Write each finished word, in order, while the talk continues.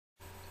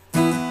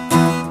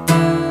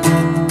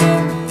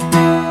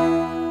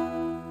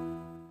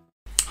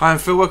Hi, I'm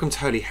Phil. Welcome to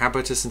Holy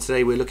Habitus, and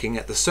today we're looking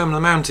at the Sermon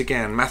on the Mount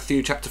again.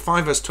 Matthew chapter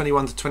 5, verse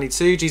 21 to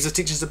 22. Jesus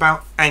teaches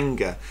about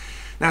anger.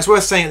 Now, it's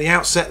worth saying at the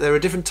outset there are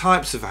different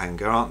types of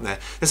anger, aren't there?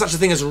 There's such a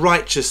thing as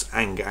righteous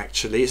anger,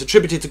 actually. It's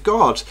attributed to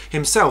God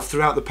himself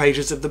throughout the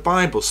pages of the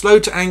Bible. Slow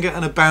to anger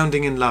and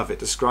abounding in love, it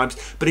describes.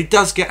 But he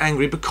does get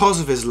angry because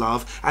of his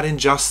love at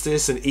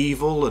injustice and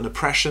evil and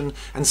oppression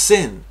and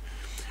sin.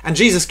 And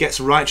Jesus gets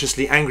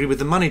righteously angry with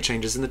the money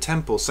changers in the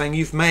temple, saying,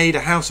 "You've made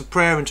a house of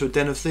prayer into a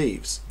den of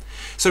thieves."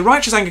 So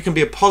righteous anger can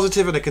be a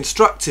positive and a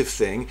constructive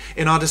thing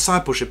in our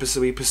discipleship as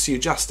we pursue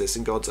justice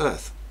in God's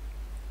earth.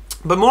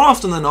 But more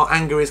often than not,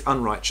 anger is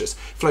unrighteous.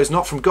 It flows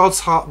not from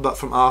God's heart, but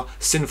from our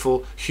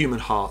sinful human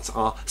heart,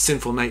 our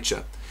sinful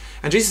nature.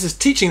 And Jesus is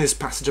teaching this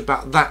passage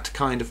about that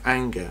kind of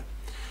anger.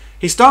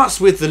 He starts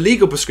with the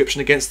legal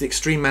prescription against the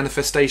extreme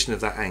manifestation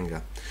of that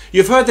anger.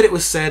 You've heard that it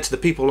was said to the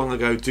people long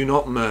ago, "Do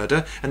not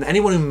murder," and that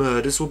anyone who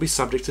murders will be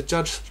subject to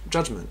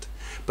judgment.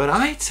 But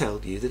I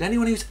tell you that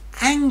anyone who's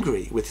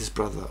angry with his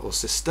brother or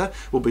sister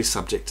will be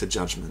subject to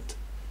judgment.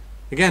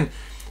 Again,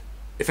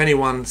 if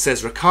anyone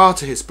says rakah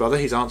to his brother,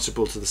 he's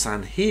answerable to the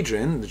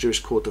Sanhedrin, the Jewish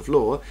court of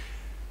law.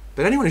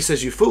 But anyone who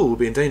says you fool will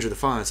be in danger of the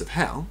fires of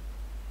hell.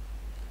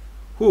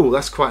 Ooh,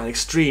 that's quite an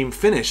extreme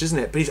finish, isn't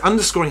it? But he's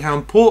underscoring how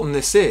important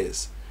this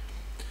is.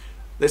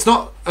 It's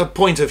not a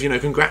point of,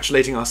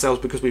 congratulating ourselves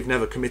because we've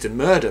never committed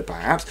murder,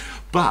 perhaps,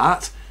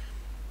 but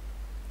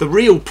the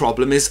real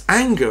problem is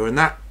anger, and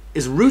that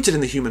is rooted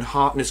in the human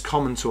heart and is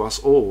common to us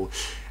all.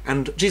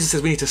 And Jesus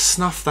says we need to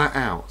snuff that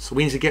out. So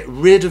we need to get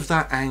rid of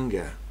that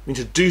anger. We need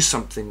to do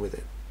something with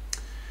it.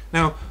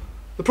 Now,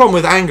 the problem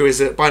with anger is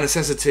that by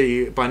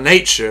necessity, by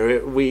nature,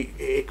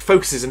 it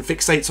focuses and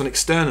fixates on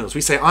externals.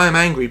 We say, I am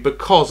angry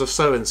because of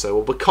so-and-so,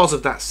 or because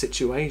of that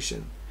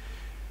situation.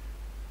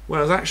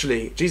 Whereas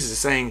actually, Jesus is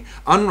saying,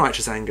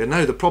 unrighteous anger,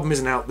 no, the problem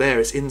isn't out there,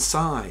 it's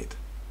inside.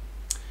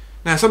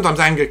 Now, sometimes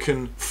anger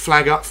can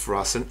flag up for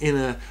us an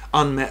inner,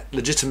 unmet,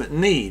 legitimate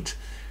need.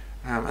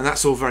 And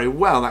that's all very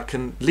well. That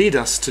can lead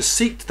us to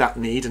seek that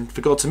need and for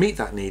God to meet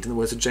that need, in the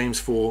words of James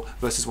 4,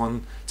 verses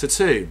 1 to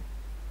 2.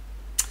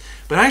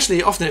 But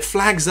actually, often it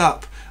flags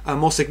up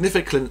more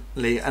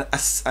significantly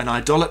an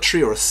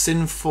idolatry or a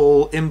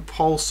sinful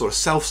impulse or a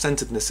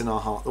self-centeredness in our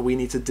heart that we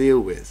need to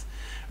deal with.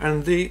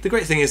 And the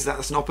great thing is that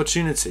that's an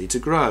opportunity to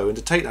grow and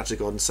to take that to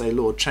God and say,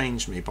 Lord,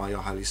 change me by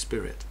your Holy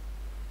Spirit.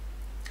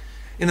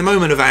 In the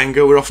moment of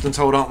anger, we're often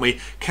told, aren't we,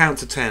 count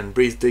to 10,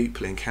 breathe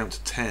deeply and count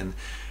to 10.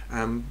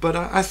 But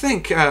I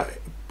think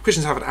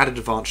Christians have an added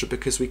advantage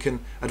because we can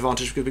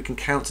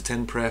count to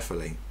 10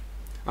 prayerfully.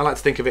 I like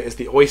to think of it as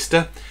the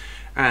oyster,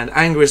 and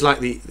anger is like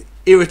the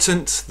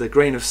irritant, the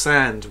grain of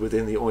sand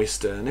within the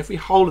oyster. And if we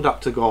hold it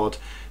up to God,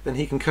 then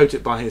he can coat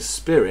it by his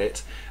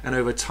Spirit, and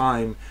over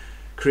time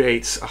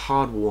creates a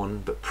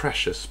hard-won but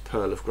precious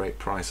pearl of great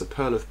price, a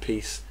pearl of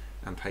peace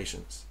and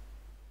patience.